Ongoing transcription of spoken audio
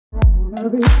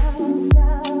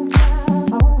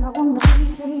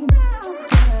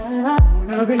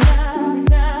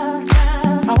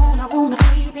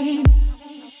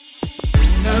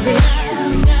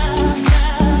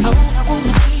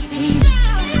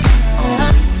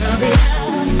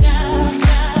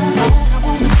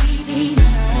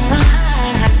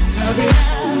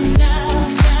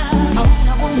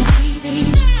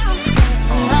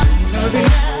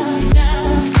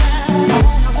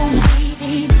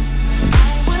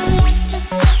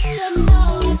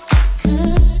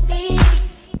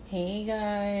Hey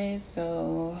guys,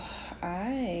 so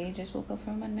I just woke up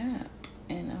from a nap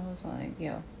and I was like,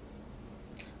 yo,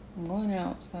 I'm going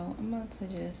out, so I'm about to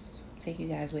just take you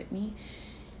guys with me.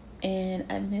 And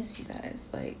I miss you guys.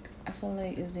 Like, I feel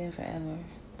like it's been forever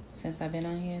since I've been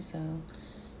on here, so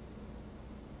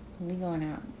we going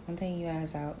out. I'm taking you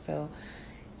guys out. So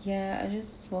yeah, I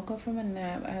just woke up from a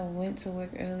nap. I went to work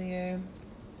earlier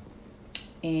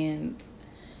and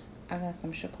I got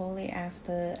some Chipotle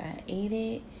after I ate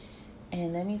it.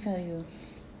 And let me tell you,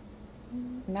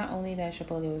 not only that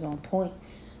Chipotle was on point,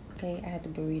 okay, I had the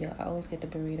burrito. I always get the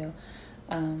burrito.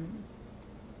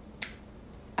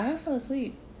 I fell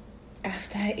asleep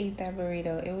after I ate that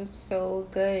burrito. It was so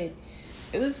good.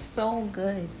 It was so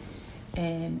good.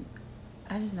 And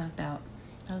I just knocked out.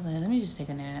 I was like, let me just take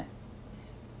a nap.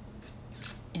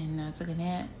 And I took a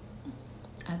nap.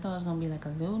 I thought it was going to be like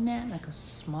a little nap, like a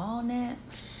small nap.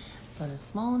 But a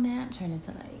small nap turned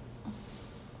into like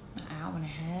an hour and a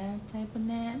half type of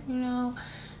nap, you know.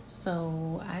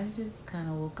 So I just kind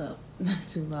of woke up not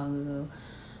too long ago.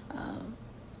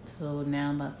 So now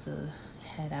I'm about to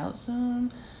head out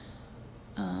soon.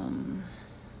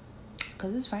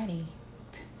 Cause it's Friday.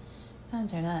 It's time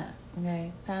to turn up,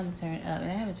 okay? It's time to turn up,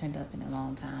 and I haven't turned up in a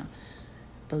long time,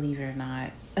 believe it or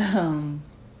not.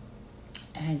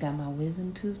 I got my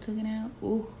wisdom tooth taken out.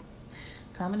 Ooh,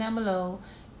 comment down below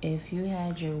if you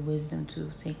had your wisdom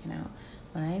tooth taken out.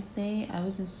 When I say I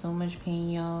was in so much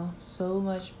pain, y'all, so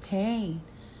much pain.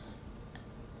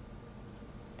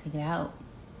 Take it out.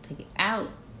 Take it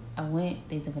out. I went,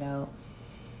 they took it out.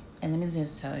 And let me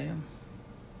just tell you,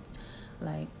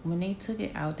 like, when they took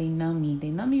it out, they numbed me. They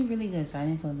numbed me really good, so I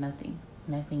didn't feel nothing.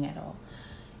 Nothing at all.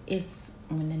 It's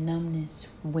when the numbness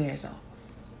wears off.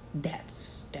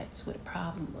 That's what the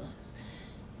problem was.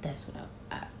 That's what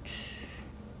I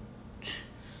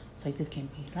it's like, this can't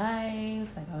be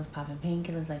life. Like, I was popping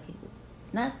painkillers like it was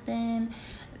nothing.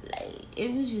 Like,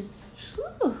 it was just,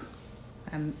 whew.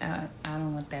 I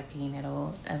don't want that pain at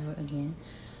all, ever again.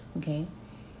 Okay?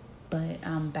 But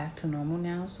I'm back to normal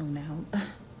now, so now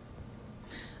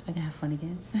I can have fun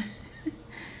again.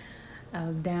 I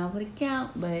was down for the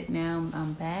count, but now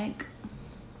I'm back.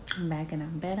 I'm back and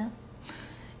I'm better.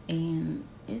 And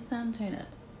it's time to turn up.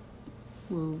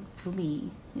 Well, for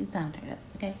me, it's time to turn up,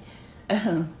 okay?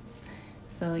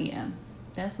 So yeah,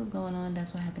 that's what's going on.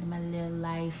 That's what happened in my little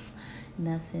life.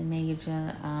 Nothing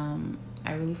major.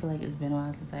 I really feel like it's been a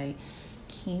while since I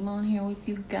came on here with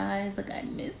you guys. Like, I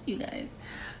miss you guys.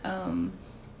 Don't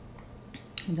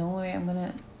worry,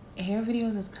 hair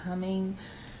videos is coming.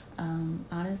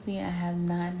 Honestly, I have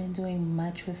not been doing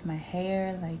much with my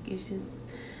hair. Like,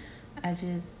 I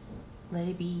just let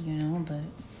it be, you know. But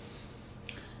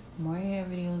more hair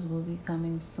videos will be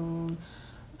coming soon.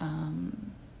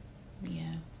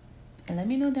 Yeah, and let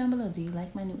me know down below, do you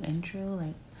like my new intro?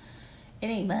 Like, it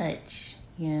ain't much,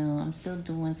 you know. I'm still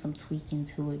doing some tweaking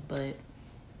to it, but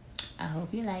I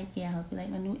hope you like it. I hope you like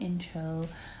my new intro.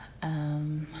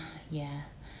 Yeah,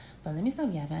 but let me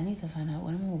stop yapping. I need to find out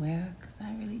what I'm gonna wear, because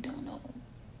I really don't know.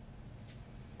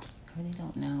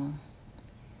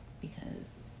 Because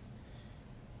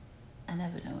I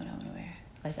never know what I'm gonna wear.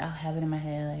 Like, I'll have it in my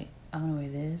head, like, I'm gonna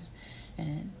wear this, and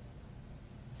then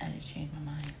I just change my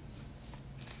mind.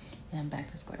 And I'm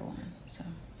back to square one. So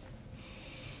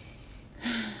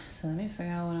let me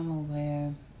figure out what I'm gonna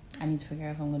wear. I need to figure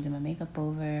out if I'm gonna do my makeup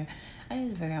over. I need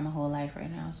to figure out my whole life right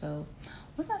now. So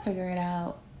once I figure it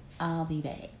out, I'll be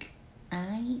back.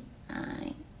 Stay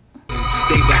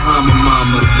behind my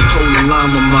mamas, holding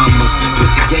llama mamas,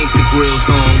 with the gangster grills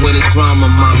on when it's drama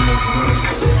mamas.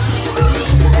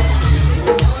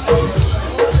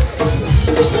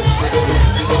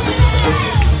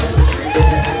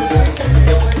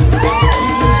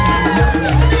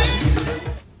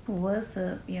 What's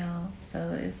up, y'all? So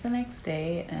it's the next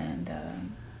day, and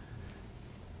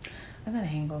I got a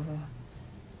hangover,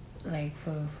 like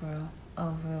for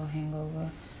a real hangover.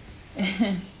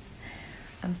 And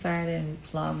I'm sorry I didn't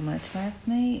vlog much last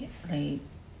night. Like,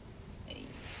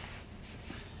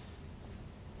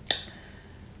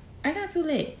 I got too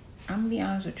lit. I'm gonna be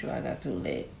honest with you, I got too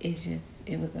lit. It's just,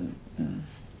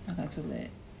 I got too lit.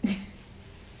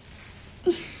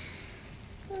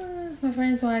 My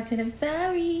friend's watching. I'm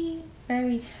sorry.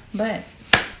 But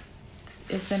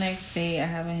it's the next day. I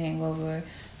have a hangover.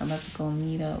 I'm about to go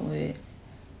meet up with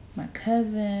my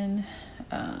cousin.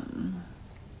 And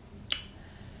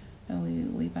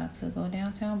we about to go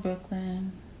downtown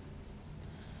Brooklyn.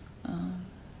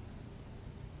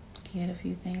 Get a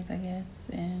few things, I guess,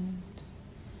 and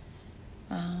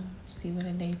see where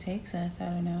the day takes us. I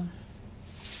don't know.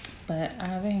 But I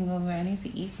have a hangover. I need to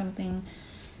eat something.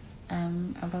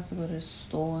 I'm about to go to the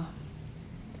store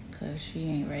because she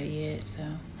ain't ready yet. So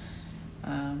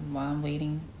while I'm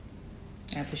waiting,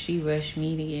 after she rushed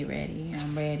me to get ready,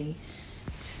 I'm ready.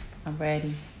 My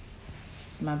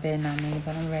bed not made,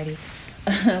 but I'm ready.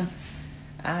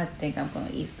 I think I'm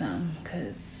gonna eat some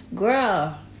because,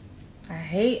 girl, I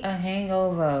hate a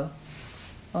hangover.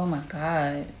 Oh my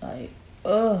God. Like,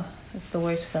 it's the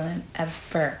worst feeling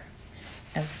ever.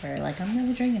 Like, I'm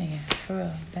never drinking again. For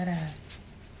real. That ass.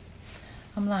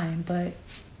 I'm lying, but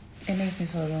it makes me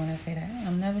feel good when I say that.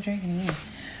 I'm never drinking again.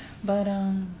 But,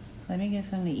 let me get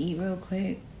something to eat real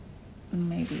quick.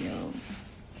 Maybe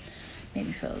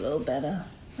feel a little better.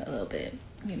 A little bit.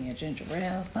 Give me a ginger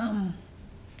ale or something.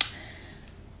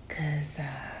 Because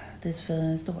this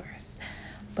feeling is the worst.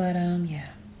 But, yeah.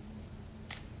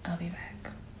 I'll be back.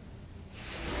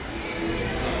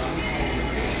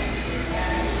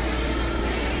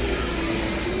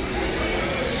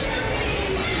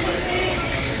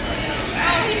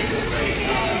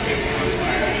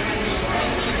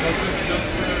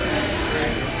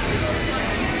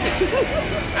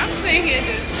 I'm sitting here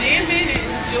just jamming and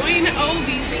enjoying the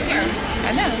oldies in here.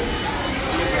 I know.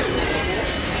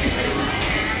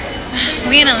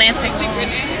 We in Atlantic. You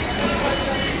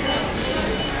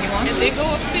want to? And then go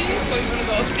upstairs? So you want to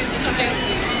go upstairs and come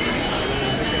downstairs?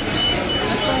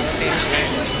 Let's go upstairs.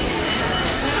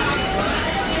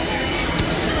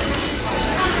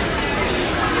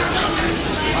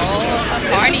 Oh, it's a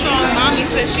party. This is the song Mommy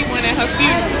said she went at her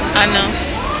funeral. I know.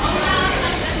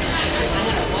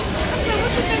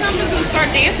 What you think I'm just gonna start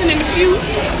dancing in the pew?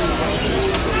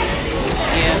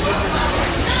 Yeah.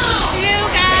 You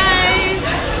guys.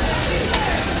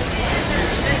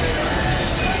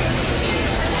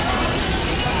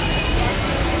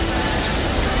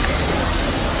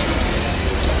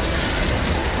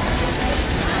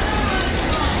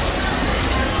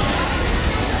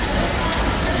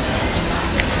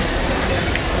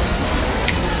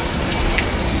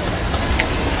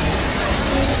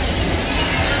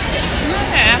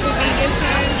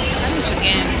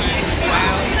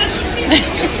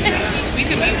 We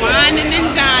could be whining and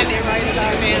dining right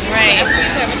about now. Right.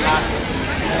 Applebee's have a card.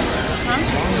 Huh?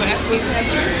 Applebee's have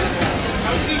a card.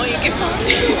 Oh, your gift card?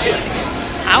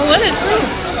 I would have too.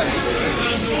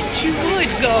 You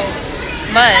would go.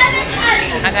 But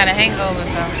I got a hangover,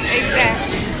 so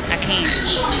Exactly. I can't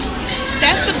eat.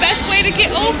 That's the best way to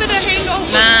get over the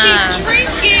hangover. Nah. Keep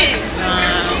drinking.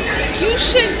 You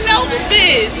should know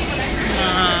this.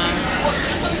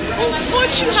 Who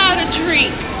taught you how to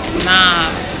drink? Nah.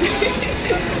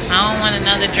 I don't want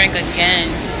another drink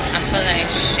again. I feel like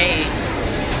shit.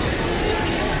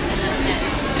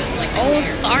 Oh,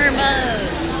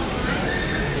 Starbucks.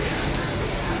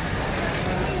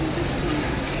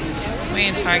 We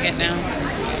in Target now.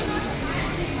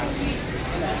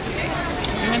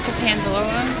 We went to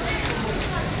Pandora.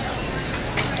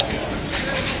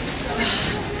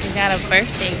 We got a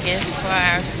birthday gift for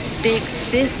our big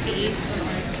sissy.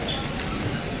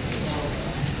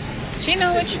 She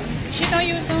know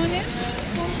you was going there?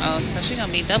 Oh, so she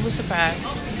gonna be double surprised.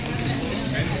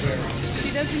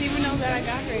 She doesn't even know that I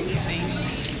got her anything.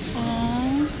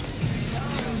 Aww.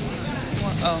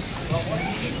 Oh.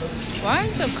 Why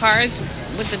is the cars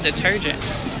with the detergent?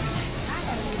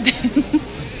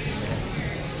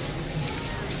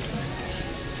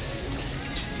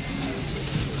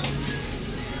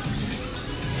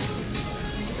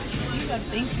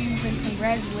 Thank yous and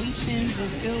congratulations and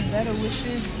feel better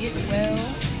wishes. Get well.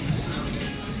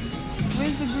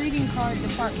 Where's the greeting card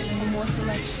department and the more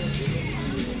selections?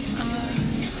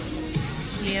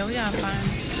 Yeah, we gotta find.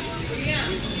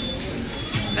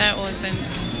 That wasn't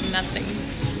nothing.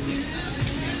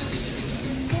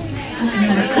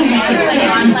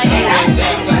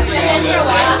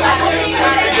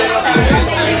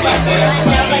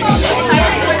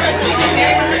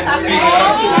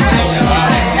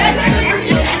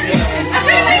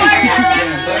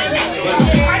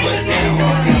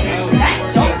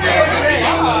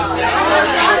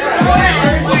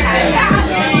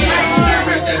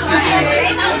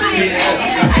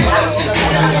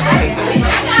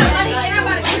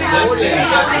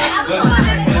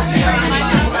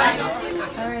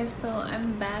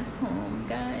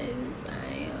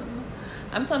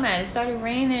 I'm so mad. It started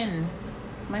raining.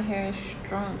 My hair is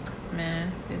shrunk,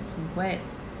 man. It's wet.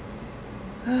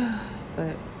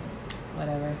 But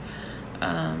whatever.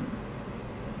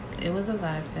 It was a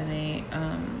vibe today.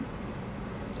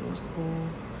 It was cool.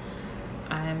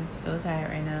 I'm so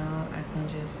tired right now. I can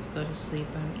just go to sleep.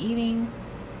 I'm eating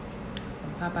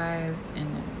some Popeyes and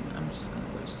then I'm just gonna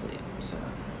go to sleep. So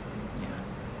yeah,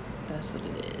 that's what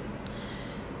it is.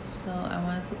 So I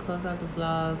wanted to close out the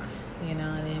vlog. You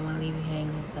know, I didn't want to leave you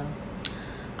hanging. So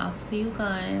I'll see you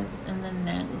guys in the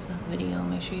next video.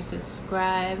 Make sure you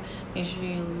subscribe. Make sure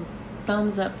you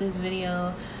thumbs up this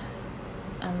video.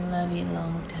 I love you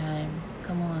long time.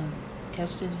 Come on,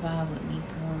 catch this vibe with me.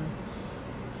 Come on,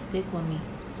 stick with me.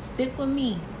 Stick with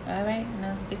me. All right,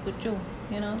 now stick with you.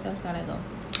 You know, that's how I go.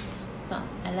 So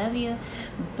I love you.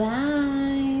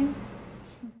 Bye.